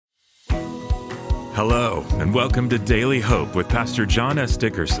Hello, and welcome to Daily Hope with Pastor John S.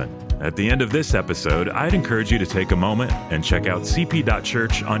 Dickerson. At the end of this episode, I'd encourage you to take a moment and check out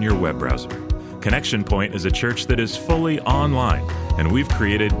cp.church on your web browser. Connection Point is a church that is fully online, and we've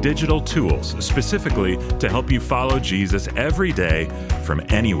created digital tools specifically to help you follow Jesus every day from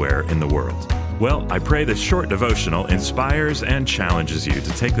anywhere in the world. Well, I pray this short devotional inspires and challenges you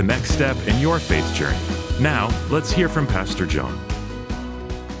to take the next step in your faith journey. Now, let's hear from Pastor John.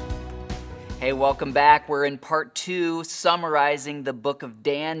 Hey, welcome back. We're in part 2, summarizing the book of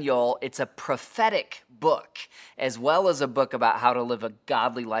Daniel. It's a prophetic book, as well as a book about how to live a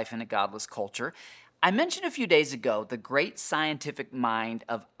godly life in a godless culture. I mentioned a few days ago the great scientific mind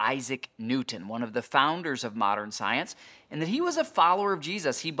of Isaac Newton, one of the founders of modern science, and that he was a follower of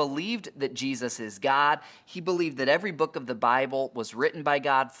Jesus. He believed that Jesus is God. He believed that every book of the Bible was written by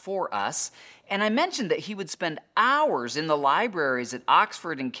God for us. And I mentioned that he would spend hours in the libraries at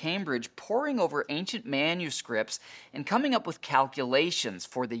Oxford and Cambridge poring over ancient manuscripts and coming up with calculations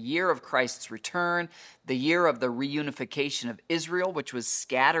for the year of Christ's return, the year of the reunification of Israel, which was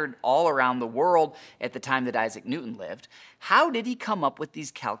scattered all around the world at the time that Isaac Newton lived. How did he come up with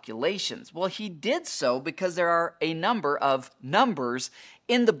these calculations? Well, he did so because there are a number of numbers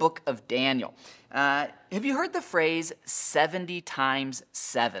in the book of Daniel. Have you heard the phrase 70 times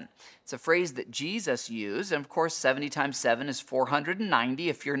 7? It's a phrase that Jesus used, and of course 70 times 7 is 490.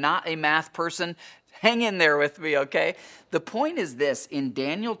 If you're not a math person, hang in there with me, okay? The point is this: in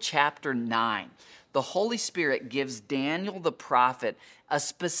Daniel chapter 9, the Holy Spirit gives Daniel the prophet a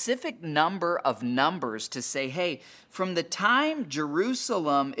specific number of numbers to say, hey, from the time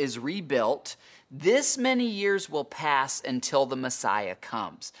Jerusalem is rebuilt, this many years will pass until the Messiah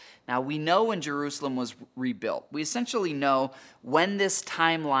comes. Now, we know when Jerusalem was rebuilt. We essentially know when this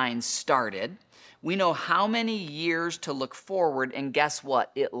timeline started. We know how many years to look forward, and guess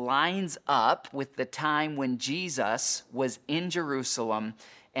what? It lines up with the time when Jesus was in Jerusalem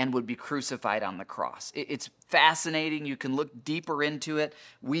and would be crucified on the cross. It's fascinating. You can look deeper into it.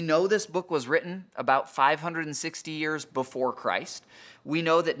 We know this book was written about 560 years before Christ. We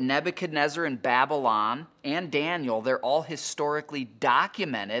know that Nebuchadnezzar and Babylon and Daniel, they're all historically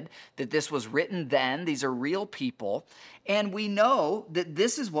documented, that this was written then. These are real people. And we know that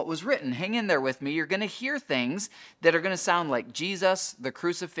this is what was written. Hang in there with me. You're going to hear things that are going to sound like Jesus, the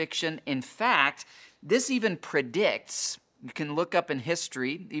crucifixion. In fact, this even predicts, you can look up in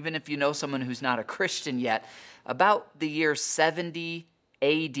history, even if you know someone who's not a Christian yet, about the year 70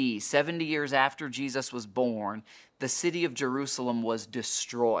 AD, 70 years after Jesus was born, the city of Jerusalem was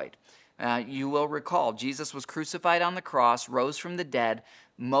destroyed. You will recall, Jesus was crucified on the cross, rose from the dead.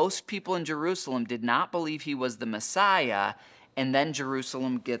 Most people in Jerusalem did not believe he was the Messiah, and then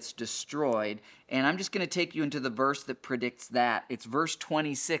Jerusalem gets destroyed. And I'm just going to take you into the verse that predicts that. It's verse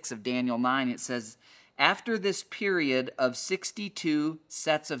 26 of Daniel 9. It says, after this period of 62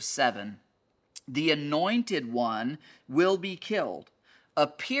 sets of 7, the anointed one will be killed,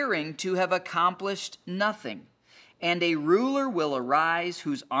 appearing to have accomplished nothing. And a ruler will arise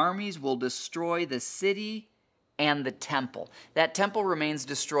whose armies will destroy the city and the temple. That temple remains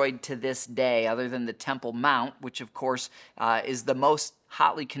destroyed to this day, other than the Temple Mount, which of course is the most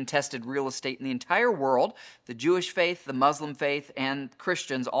hotly contested real estate in the entire world. The Jewish faith, the Muslim faith, and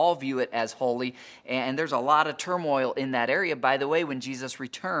Christians all view it as holy, and there's a lot of turmoil in that area. By the way, when Jesus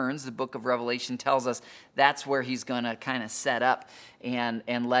returns, the book of Revelation tells us that's where he's going to kind of set up and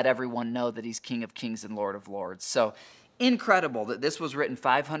let everyone know that he's King of Kings and Lord of Lords. So incredible that this was written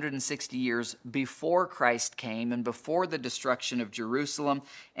 560 years before Christ came and before the destruction of Jerusalem.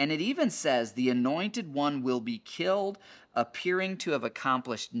 And it even says the anointed one will be killed, appearing to have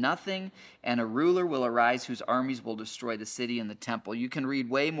accomplished nothing, and a ruler will arise whose armies will destroy the city and the temple. You can read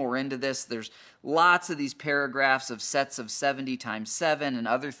way more into this. There's lots of these paragraphs of sets of 70 times 7 and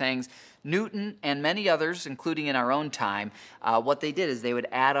other things. Newton and many others, including in our own time, what they did is they would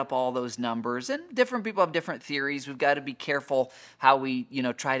add up all those numbers, and different people have different theories. We've got to be careful how we,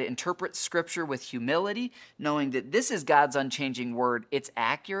 try to interpret Scripture with humility, knowing that this is God's unchanging word. It's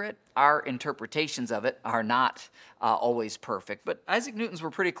accurate. Our interpretations of it are not always perfect, but Isaac Newton's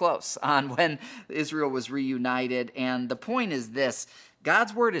were pretty close on when Israel was reunited, and the point is this: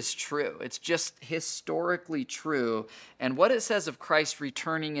 God's word is true. It's just historically true. And what it says of Christ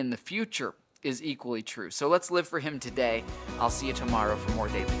returning in the future is equally true. So let's live for him today. I'll see you tomorrow for more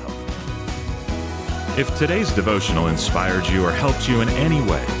Daily Hope. If today's devotional inspired you or helped you in any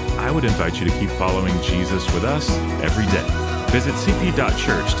way, I would invite you to keep following Jesus with us every day. Visit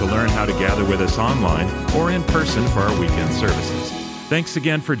cp.church to learn how to gather with us online or in person for our weekend services. Thanks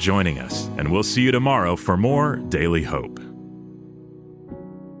again for joining us, and we'll see you tomorrow for more Daily Hope.